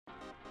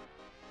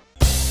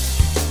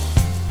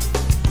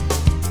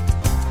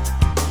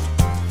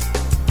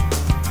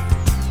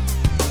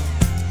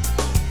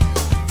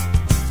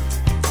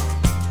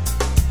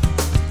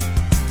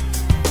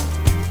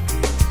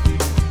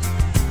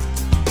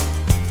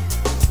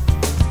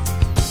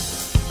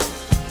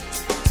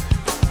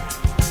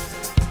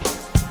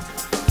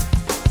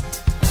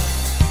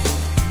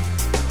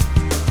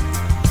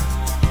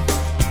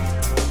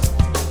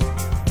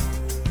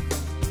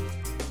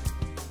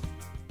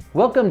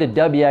Welcome to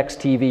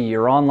WxTV,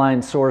 your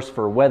online source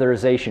for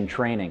weatherization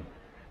training.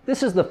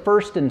 This is the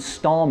first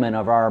installment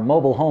of our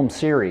mobile home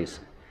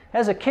series.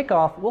 As a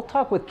kickoff, we'll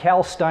talk with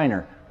Cal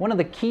Steiner, one of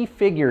the key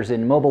figures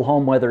in mobile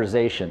home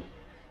weatherization.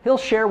 He'll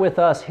share with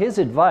us his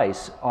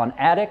advice on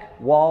attic,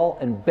 wall,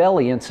 and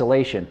belly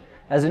insulation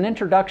as an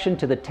introduction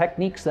to the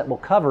techniques that we'll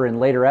cover in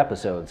later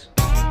episodes.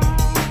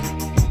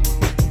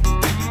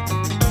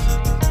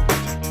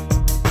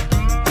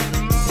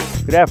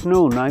 Good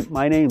afternoon.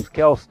 My name's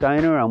Cal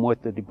Steiner. I'm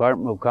with the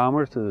Department of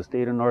Commerce of the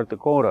state of North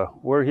Dakota.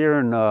 We're here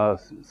in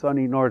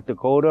sunny North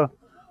Dakota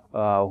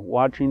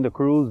watching the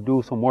crews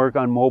do some work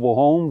on mobile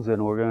homes,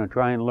 and we're going to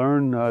try and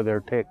learn their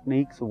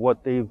techniques of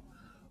what they've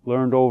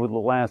learned over the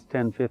last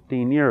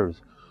 10-15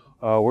 years.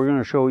 We're going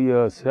to show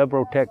you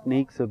several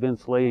techniques of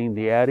insulating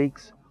the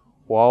attics,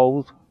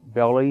 walls,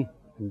 belly,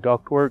 and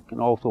ductwork, and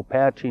also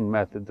patching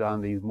methods on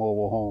these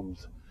mobile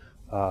homes.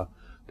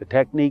 The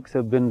techniques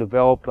have been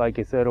developed, like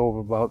I said,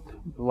 over about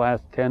the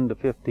last 10 to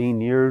 15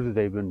 years.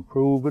 They've been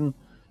proven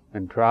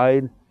and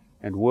tried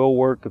and will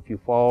work if you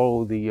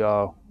follow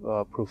the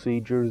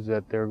procedures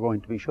that they're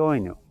going to be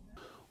showing you.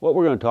 What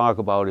we're going to talk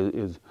about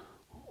is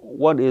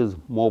what is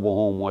mobile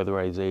home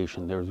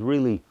weatherization. There's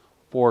really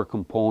 4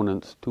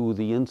 components to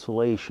the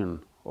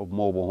insulation of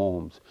mobile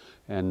homes.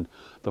 And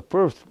the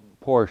first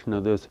portion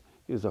of this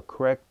is a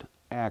correct,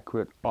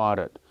 accurate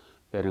audit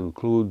that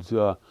includes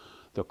the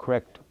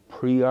correct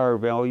pre-R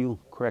value,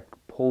 correct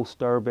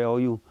post-R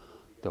value,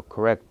 the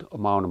correct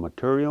amount of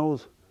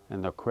materials,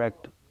 and the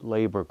correct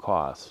labor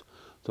costs.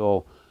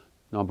 So,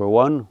 number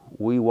 1,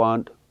 we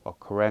want a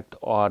correct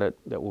audit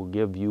that will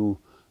give you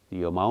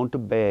the amount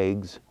of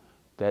bags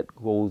that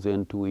goes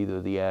into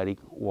either the attic,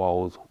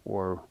 walls,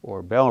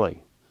 or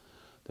belly.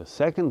 The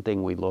second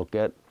thing we look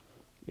at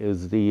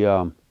is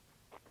the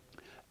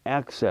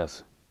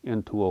access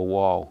into a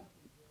wall,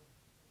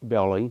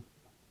 belly,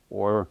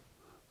 or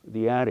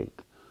the attic.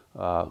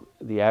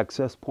 The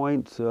access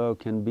points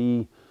can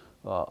be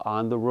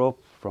on the roof,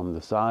 from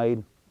the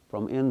side,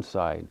 from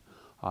inside.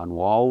 On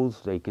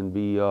walls, they can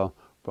be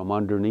from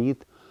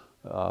underneath.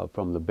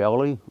 From the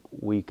belly,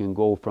 we can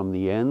go from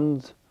the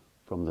ends,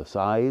 from the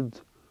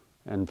sides,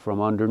 and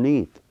from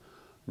underneath.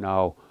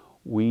 Now,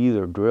 we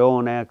either drill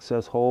an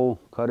access hole,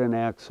 cut an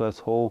access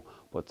hole,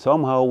 but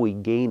somehow we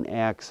gain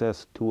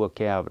access to a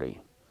cavity.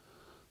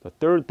 The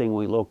third thing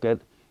we look at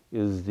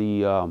is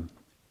the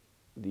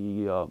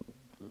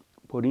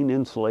putting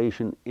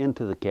insulation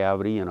into the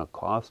cavity in a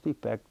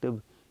cost-effective,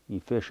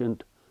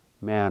 efficient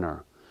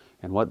manner.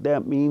 And what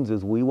that means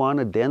is we want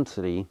a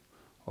density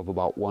of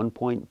about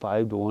 1.5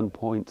 to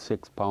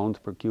 1.6 pounds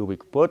per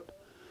cubic foot,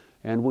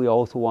 and we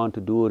also want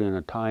to do it in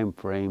a time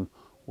frame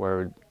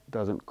where it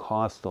doesn't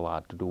cost a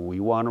lot to do.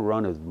 We want to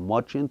run as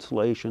much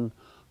insulation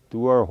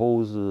through our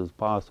hoses as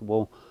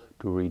possible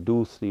to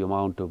reduce the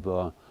amount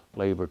of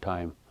labor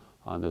time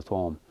on this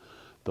home.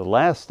 The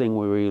last thing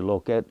we really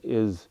look at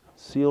is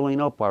sealing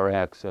up our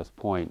access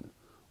point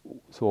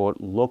so it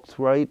looks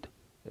right,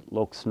 it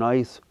looks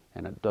nice,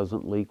 and it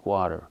doesn't leak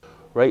water.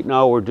 Right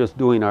now we're just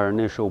doing our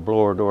initial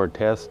blower door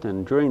test,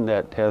 and during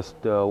that test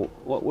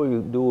what we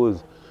do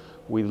is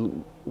we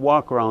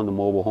walk around the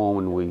mobile home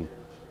and we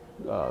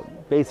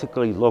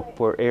basically look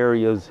for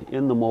areas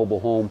in the mobile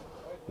home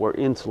where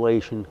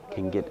insulation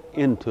can get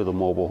into the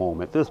mobile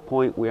home. At this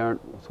point we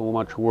aren't so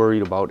much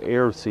worried about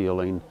air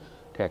sealing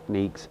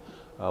techniques.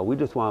 We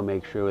just want to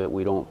make sure that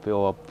we don't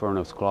fill up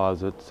furnace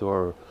closets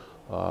or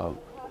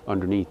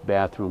underneath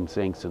bathroom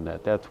sinks and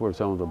that. That's where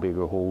some of the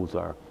bigger holes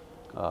are.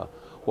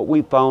 What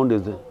we found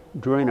is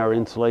that during our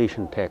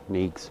insulation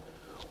techniques,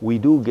 we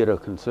do get a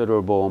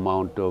considerable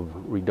amount of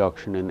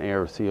reduction in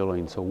air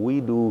sealing. So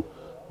we do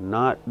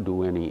not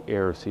do any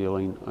air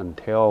sealing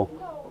until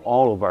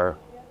all of our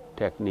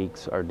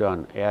techniques are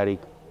done, attic,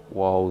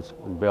 walls,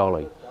 and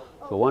belly.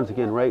 So once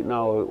again, right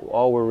now,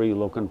 all we're really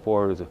looking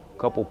for is a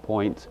couple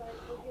points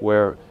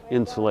where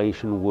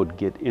insulation would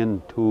get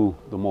into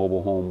the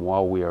mobile home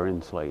while we are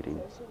insulating.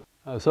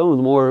 Some of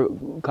the more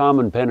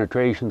common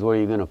penetrations where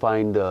you're going to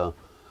find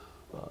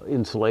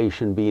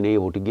insulation being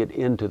able to get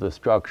into the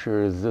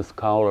structure is this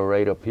collar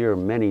right up here.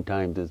 Many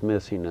times is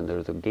missing, and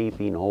there's a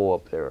gaping hole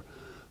up there.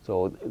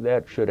 So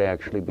that should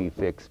actually be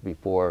fixed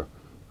before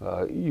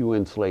you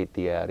insulate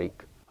the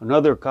attic.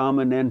 Another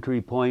common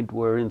entry point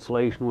where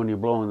insulation, when you're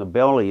blowing the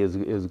belly,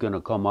 is going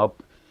to come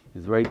up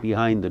is right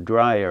behind the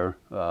dryer.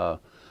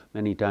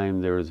 Many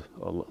times there's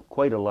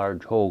quite a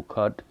large hole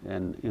cut,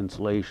 and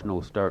insulation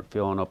will start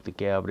filling up the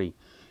cavity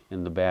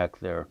in the back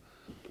there.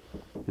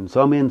 In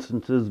some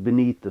instances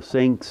beneath the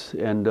sinks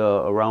and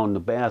around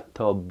the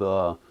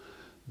bathtub,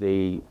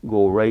 they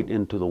go right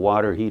into the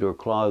water heater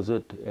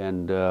closet,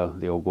 and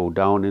they'll go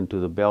down into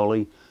the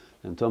belly.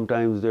 And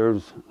sometimes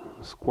there's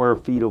square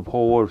feet of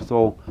hole or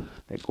so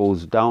that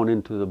goes down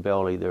into the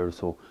belly there.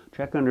 So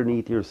check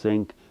underneath your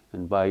sink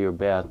and by your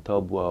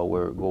bathtub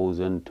where it goes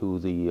into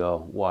the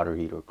water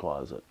heater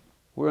closet.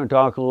 We're going to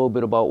talk a little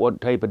bit about what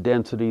type of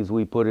densities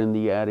we put in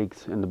the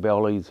attics and the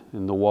bellies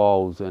and the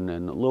walls, and a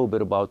little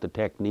bit about the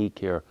technique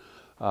here.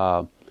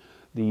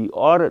 The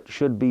audit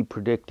should be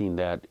predicting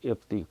that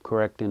if the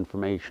correct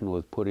information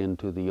was put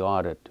into the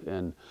audit.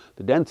 And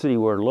the density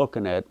we're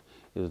looking at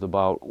is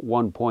about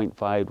 1.5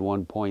 to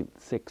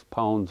 1.6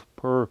 pounds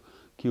per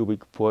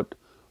cubic foot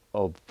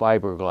of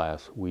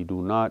fiberglass. We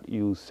do not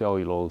use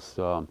cellulose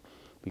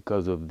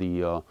because of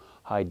the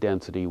high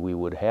density we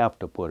would have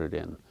to put it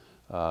in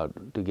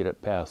to get it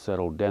past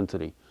settled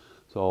density.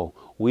 So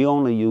we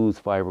only use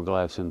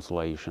fiberglass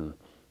insulation.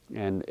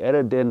 And at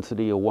a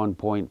density of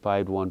 1.5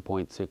 to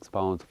 1.6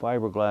 pounds,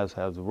 fiberglass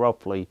has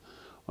roughly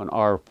an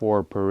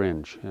R4 per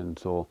inch. And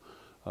so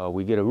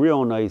we get a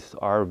real nice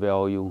R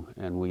value,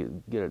 and we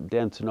get it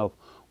dense enough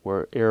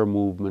where air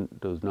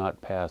movement does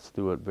not pass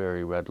through it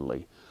very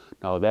readily.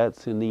 Now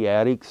that's in the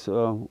attics,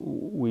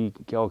 we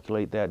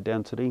calculate that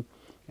density,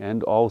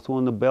 and also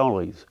in the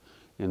bellies.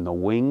 In the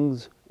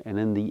wings and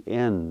in the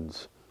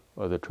ends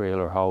of the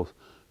trailer house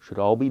should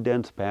all be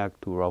dense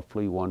packed to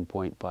roughly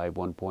 1.5,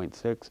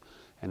 1.6.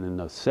 And in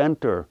the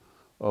center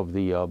of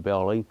the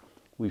belly,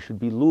 we should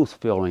be loose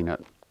filling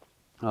it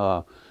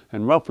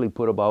and roughly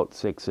put about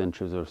 6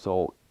 inches or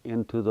so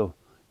into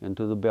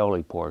the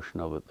belly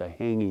portion of it, the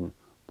hanging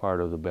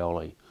part of the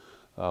belly.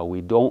 We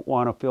don't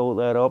want to fill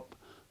that up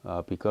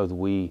because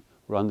we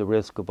run the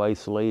risk of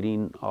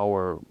isolating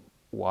our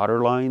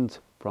water lines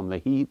from the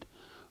heat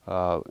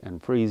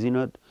and freezing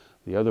it.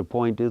 The other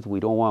point is we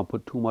don't want to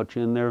put too much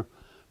in there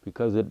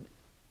because it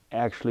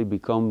actually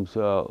becomes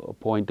a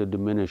point of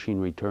diminishing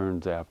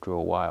returns after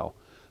a while.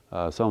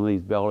 Some of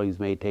these bellies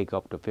may take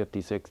up to 50,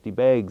 60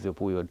 bags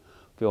if we would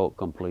fill it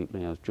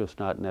completely, and it's just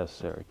not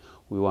necessary.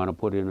 We want to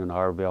put in an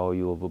R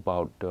value of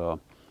about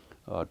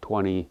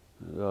 20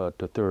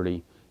 to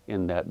 30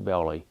 in that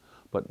belly.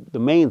 But the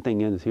main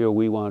thing is here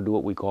we want to do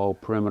what we call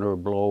perimeter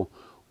blow,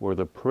 where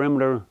the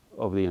perimeter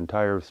of the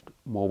entire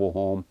mobile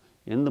home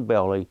in the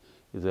belly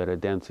is at a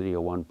density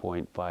of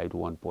 1.5 to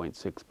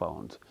 1.6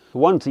 pounds.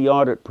 Once the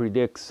audit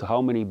predicts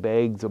how many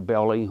bags a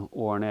belly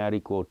or an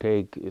attic will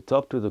take, it's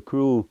up to the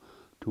crew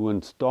to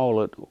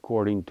install it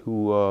according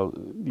to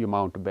the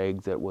amount of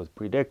bags that was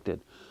predicted.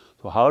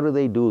 So how do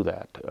they do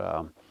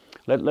that?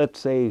 Let's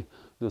say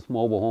this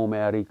mobile home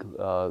attic,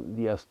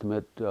 the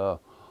estimate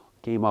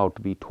came out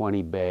to be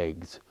 20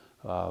 bags.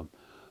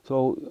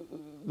 So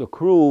the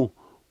crew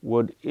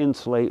would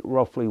insulate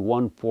roughly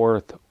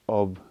 1/4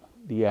 of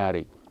the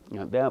attic.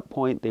 At that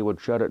point, they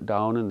would shut it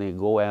down and they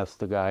go ask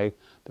the guy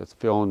that's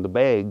filling the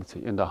bags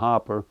in the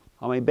hopper,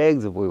 how many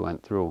bags have we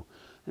went through?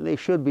 And they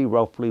should be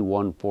roughly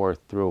 1/4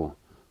 through.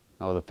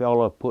 Now the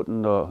fella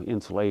putting the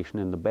insulation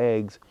in the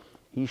bags,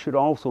 he should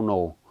also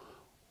know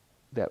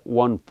that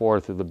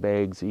 1/4 of the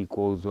bags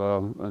equals,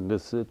 in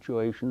this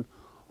situation,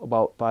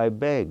 about 5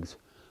 bags.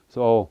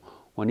 So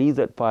when he's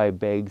at 5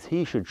 bags,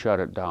 he should shut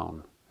it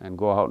down and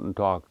go out and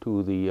talk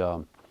to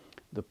the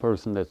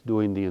person that's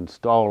doing the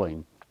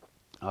installing.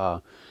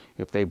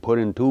 If they put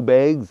in 2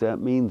 bags,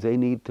 that means they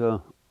need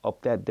to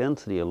up that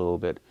density a little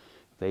bit.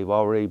 If they've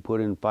already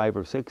put in 5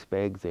 or 6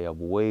 bags, they have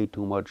way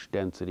too much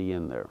density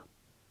in there.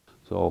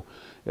 So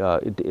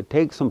it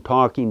takes some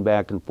talking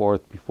back and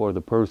forth before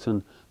the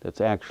person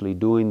that's actually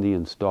doing the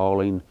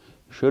installing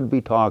should be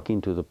talking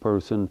to the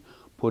person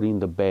putting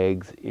the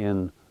bags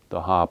in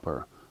the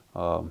hopper.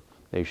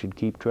 They should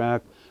keep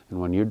track, and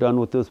when you're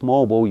done with this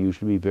mobile, you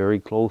should be very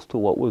close to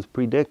what was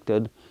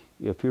predicted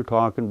if you're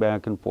talking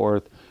back and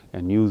forth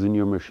and using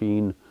your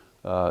machine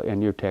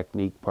and your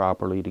technique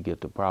properly to get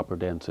the proper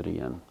density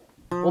in.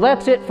 Well,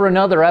 that's it for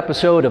another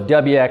episode of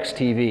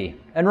WxTV.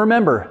 And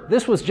remember,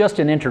 this was just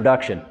an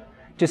introduction.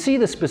 To see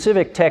the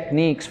specific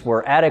techniques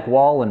for attic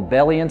wall and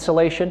belly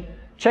insulation,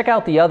 check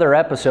out the other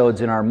episodes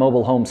in our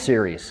mobile home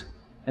series.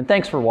 And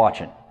thanks for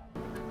watching.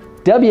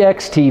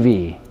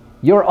 WxTV,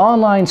 your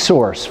online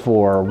source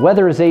for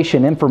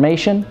weatherization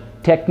information,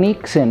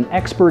 techniques, and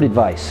expert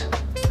advice.